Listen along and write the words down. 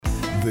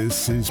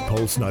This is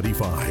Pulse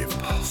 95.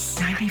 Pulse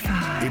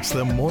 95. It's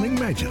the Morning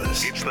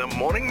Majlis.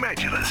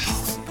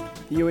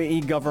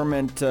 UAE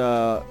government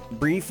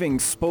briefing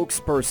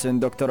spokesperson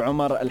Dr.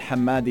 Umar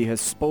Al-Hammadi has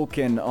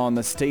spoken on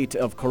the state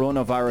of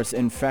coronavirus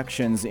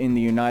infections in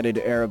the United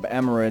Arab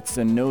Emirates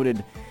and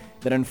noted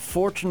that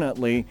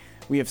unfortunately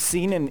we have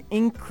seen an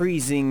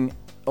increase in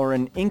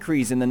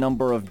the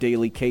number of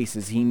daily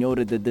cases. He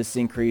noted that this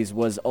increase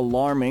was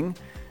alarming,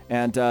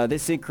 and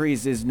this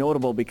increase is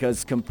notable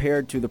because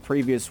compared to the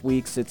previous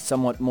weeks, it's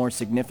somewhat more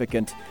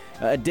significant.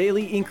 A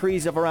daily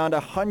increase of around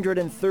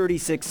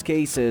 136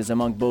 cases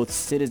among both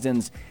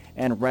citizens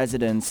and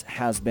residents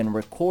has been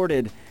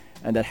recorded,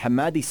 and that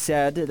Hammadi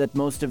said that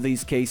most of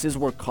these cases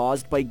were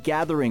caused by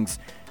gatherings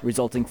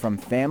resulting from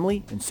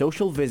family and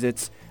social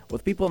visits,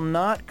 with people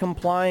not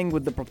complying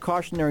with the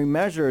precautionary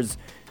measures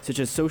such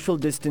as social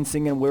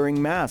distancing and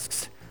wearing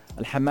masks.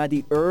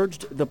 Al-Hammadi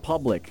urged the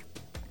public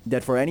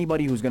that for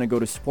anybody who's going to go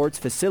to sports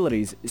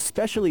facilities,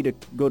 especially to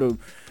go to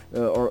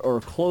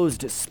or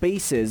closed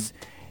spaces,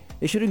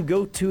 they shouldn't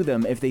go to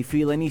them if they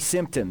feel any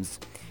symptoms.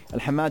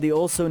 Al-Hammadi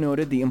also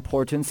noted the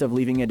importance of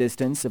leaving a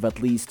distance of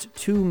at least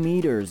 2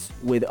 meters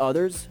with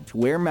others, to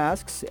wear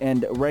masks,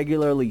 and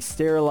regularly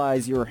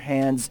sterilize your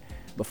hands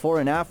before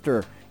and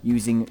after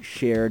using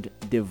shared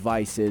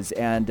devices.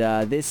 And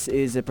this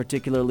is a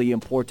particularly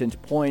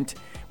important point.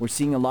 We're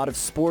seeing a lot of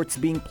sports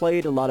being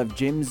played, a lot of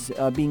gyms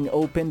being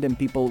opened, and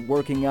people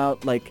working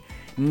out like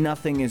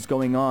nothing is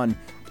going on.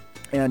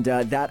 And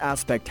that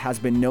aspect has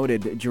been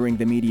noted during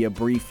the media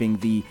briefing,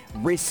 the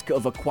risk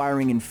of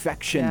acquiring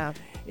infection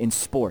in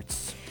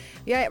sports.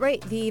 Yeah,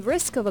 right. The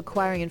risk of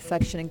acquiring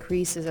infection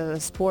increases as a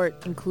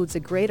sport includes a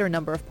greater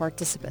number of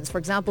participants. For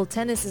example,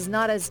 tennis is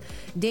not as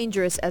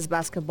dangerous as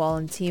basketball,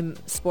 and team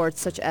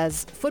sports such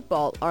as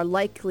football are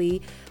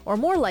likely or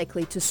more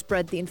likely to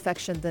spread the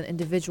infection than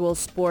individual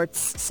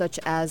sports such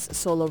as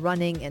solo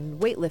running and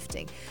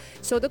weightlifting.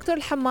 So Dr.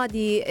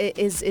 Al-Hammadi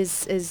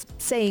is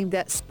saying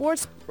that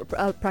sports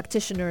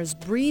practitioners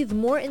breathe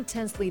more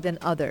intensely than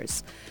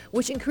others,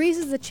 which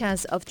increases the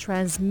chance of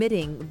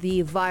transmitting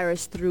the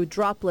virus through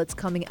droplets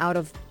coming out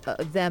of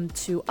them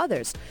to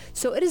others.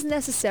 So it is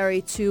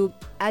necessary to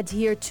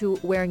adhere to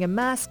wearing a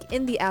mask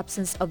in the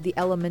absence of the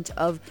element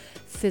of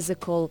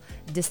physical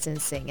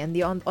distancing.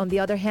 And on the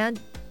other hand,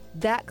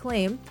 that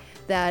claim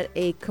that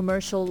a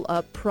commercial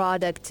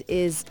product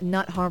is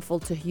not harmful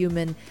to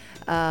human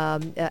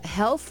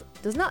health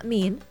does not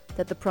mean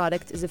that the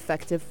product is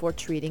effective for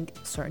treating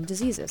certain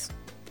diseases.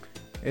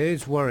 It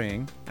is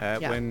worrying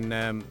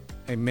when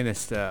a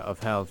Minister of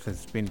Health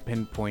has been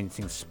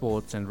pinpointing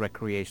sports and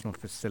recreational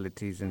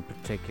facilities in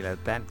particular.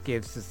 That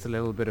gives us a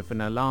little bit of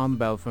an alarm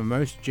bell for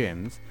most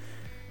gyms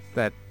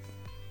that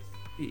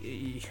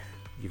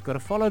you've got to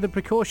follow the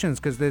precautions,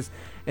 because there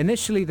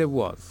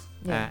was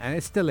and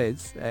it still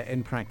is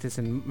in practice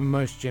in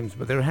most gyms,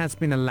 but there has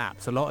been a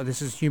lapse. A lot of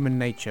this is human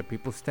nature.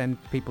 People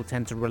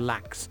tend to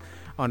relax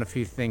on a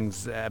few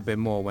things a bit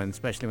more,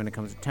 especially when it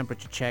comes to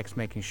temperature checks,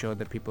 making sure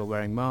that people are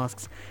wearing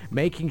masks,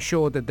 making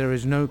sure that there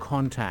is no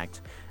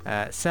contact.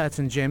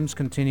 Certain gyms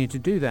continue to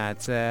do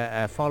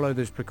that, follow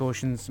those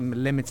precautions,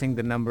 limiting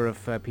the number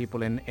of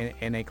people in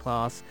a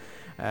class,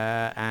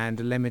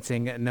 and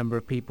limiting a number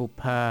of people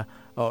per,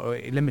 or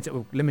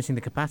limiting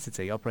the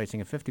capacity,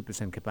 operating at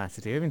 50%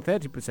 capacity, or even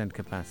 30%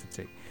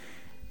 capacity.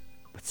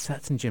 But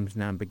certain gyms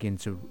now begin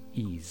to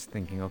ease,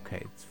 thinking,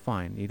 okay, it's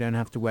fine. You don't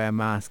have to wear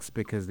masks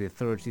because the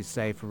authorities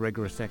say for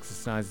rigorous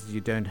exercises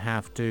you don't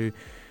have to.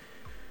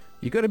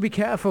 You got to be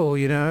careful,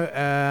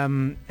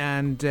 and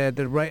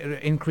the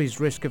increased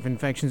risk of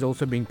infections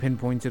also being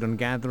pinpointed on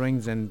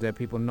gatherings and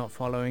people not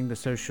following the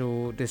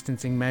social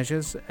distancing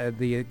measures.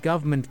 The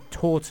government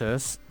taught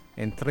us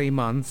in 3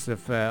 months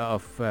of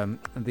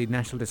the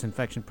National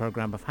Disinfection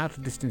Program of how to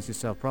distance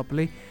yourself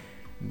properly.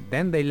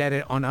 Then they let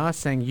it on us,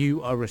 saying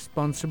you are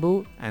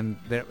responsible, and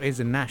there is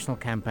a national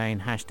campaign,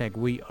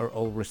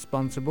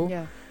 #WeAreAllResponsible.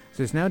 Yeah.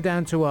 So it's now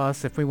down to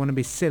us if we want to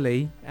be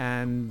silly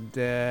and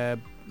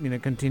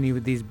continue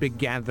with these big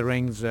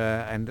gatherings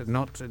and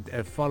not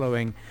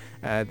following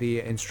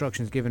the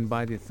instructions given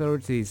by the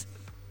authorities,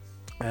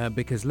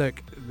 because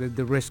look,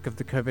 the risk of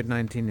the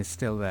COVID-19 is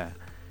still there,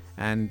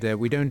 and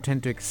we don't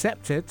tend to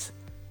accept it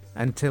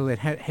until it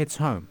hits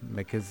home,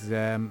 because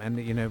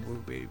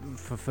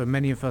for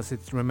many of us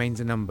it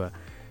remains a number.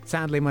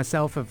 Sadly,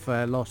 myself have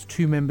lost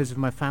 2 members of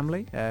my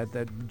family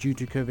due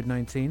to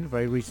COVID-19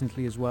 very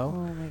recently as well.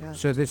 Oh my God.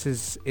 So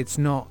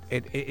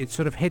it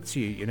sort of hits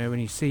you, when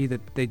you see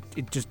that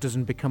it just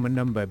doesn't become a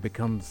number, it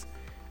becomes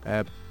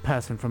a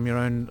person from your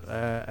own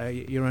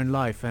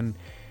life, and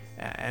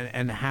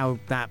how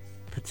that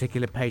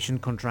particular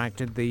patient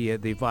contracted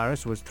the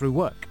virus was through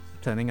work.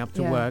 Turning up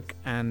to work,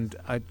 and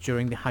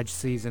during the Hajj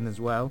season as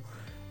well,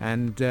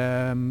 and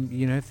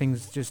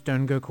things just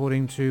don't go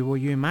according to what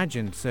you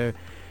imagined. So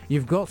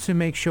you've got to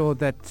make sure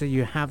that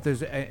you have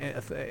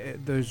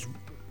those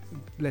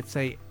let's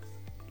say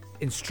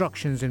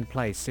instructions in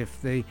place.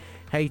 If the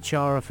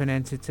HR of an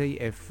entity,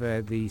 if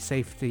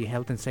the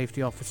health and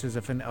safety officers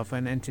of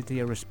an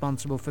entity are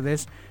responsible for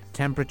this,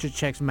 temperature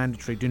checks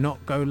mandatory. Do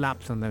not go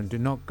lapse on them. Do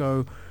not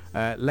go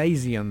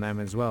lazy on them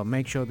as well.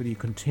 Make sure that you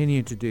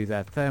continue to do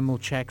that. Thermal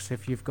checks,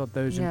 if you've got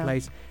those in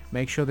place,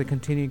 make sure they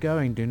continue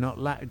going. Do not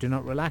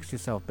relax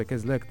yourself,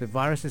 because look, the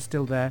virus is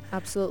still there.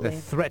 Absolutely. The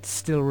threat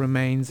still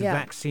remains.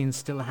 Vaccine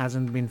still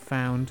hasn't been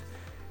found.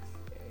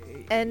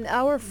 And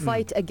our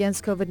fight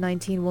against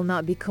COVID-19 will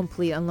not be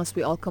complete unless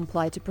we all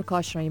comply to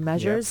precautionary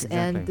measures. Yep,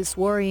 exactly. And this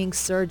worrying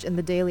surge in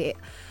the daily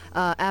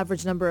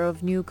average number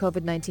of new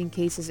COVID-19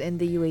 cases in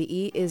the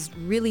UAE is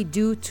really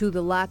due to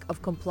the lack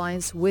of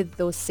compliance with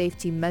those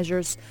safety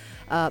measures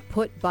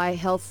put by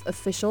health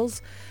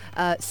officials.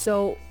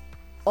 So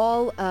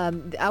all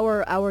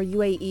our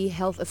UAE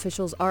health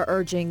officials are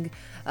urging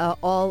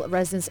all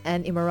residents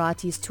and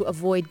Emiratis to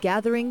avoid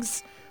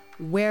gatherings,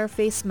 wear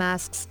face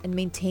masks, and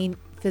maintain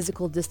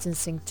physical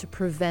distancing to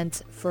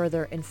prevent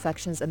further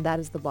infections, and that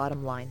is the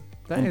bottom line.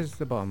 That is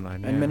the bottom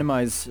line. And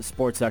minimize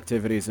sports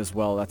activities as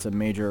well. That's a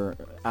major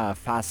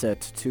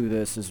facet to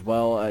this as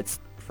well. It's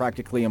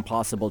practically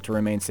impossible to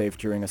remain safe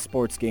during a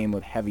sports game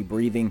with heavy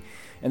breathing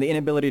and the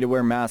inability to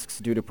wear masks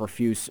due to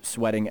profuse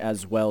sweating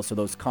as well. So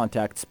those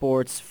contact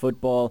sports,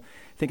 football,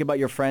 think about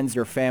your friends,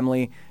 your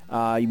family.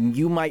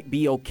 You might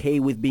be okay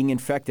with being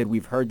infected.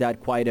 We've heard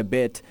that quite a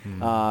bit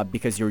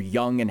because you're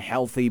young and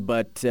healthy,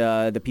 but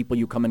the people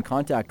you come in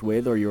contact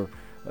with, or your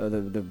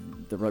the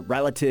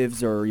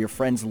relatives or your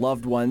friends'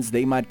 loved ones,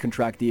 they might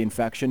contract the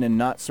infection and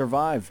not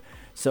survive.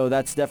 So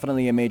that's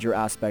definitely a major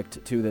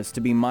aspect to this,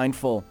 to be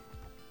mindful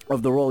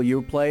of the role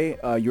you play,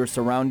 your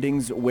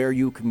surroundings, where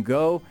you can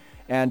go,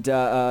 and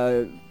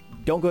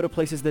don't go to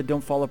places that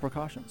don't follow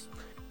precautions.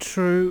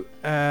 True.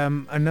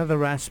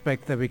 Another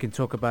aspect that we can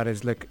talk about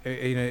is, look,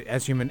 it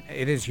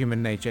is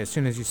human nature. As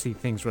soon as you see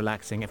things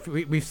relaxing, if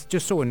we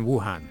just saw in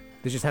Wuhan,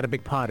 they just had a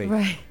big party.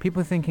 Right.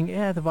 People are thinking,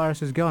 the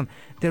virus is gone.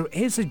 There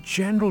is a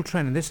general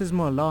trend, and this is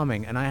more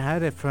alarming, and I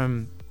heard it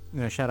from,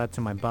 shout out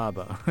to my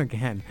barber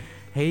again.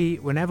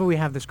 Whenever we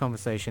have this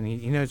conversation,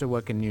 he knows I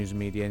work in news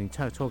media, and he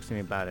talks to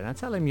me about it. And I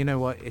tell him, you know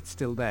what, it's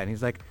still there. And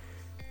he's like,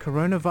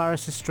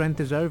 coronavirus's strength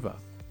is over.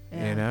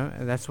 Yeah.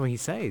 And that's what he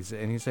says.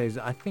 And he says,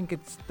 I think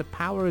the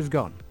power is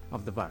gone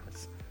of the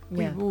virus.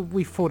 Yeah.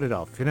 We fought it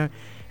off,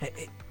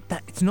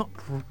 it's not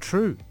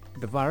true.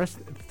 The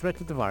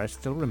threat of the virus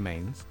still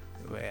remains.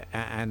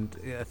 And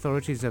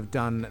authorities have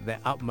done their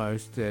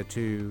utmost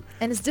to...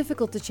 And it's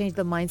difficult to change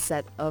the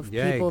mindset of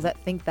people that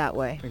think that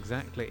way.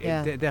 Exactly.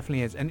 Yeah. It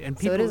definitely is. And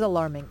people, so it is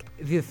alarming.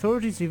 The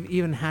authorities have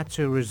even had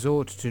to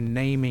resort to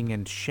naming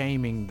and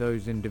shaming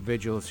those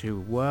individuals who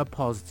were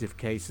positive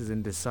cases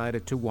and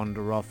decided to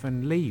wander off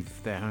and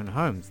leave their own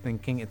homes,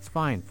 thinking it's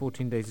fine.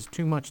 14 days is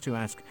too much to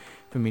ask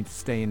for me to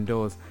stay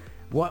indoors.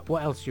 What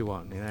else you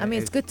want? I mean,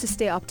 it's good to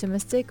stay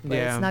optimistic, but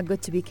it's not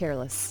good to be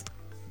careless.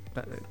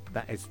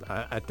 That is,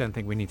 I don't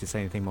think we need to say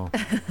anything more.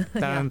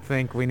 Don't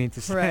think we need to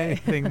say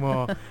anything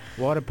more.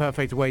 What a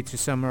perfect way to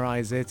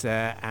summarize it.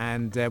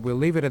 And we'll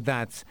leave it at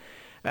that.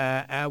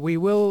 We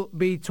will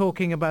be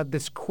talking about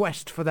this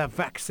quest for that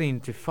vaccine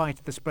to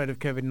fight the spread of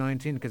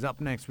COVID-19, because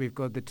up next we've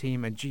got the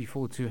team at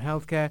G42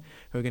 Healthcare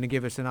who are going to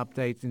give us an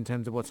update in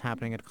terms of what's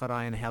happening at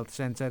Qarayan Health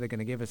Centre. They're going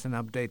to give us an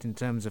update in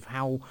terms of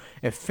how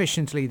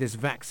efficiently this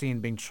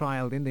vaccine being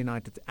trialled in the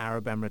United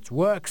Arab Emirates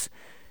works.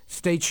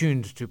 Stay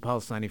tuned to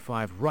Pulse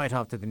 95. Right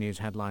after the news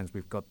headlines,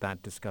 we've got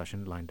that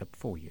discussion lined up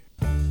for you.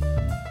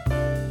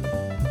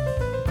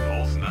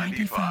 Pulse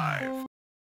 95.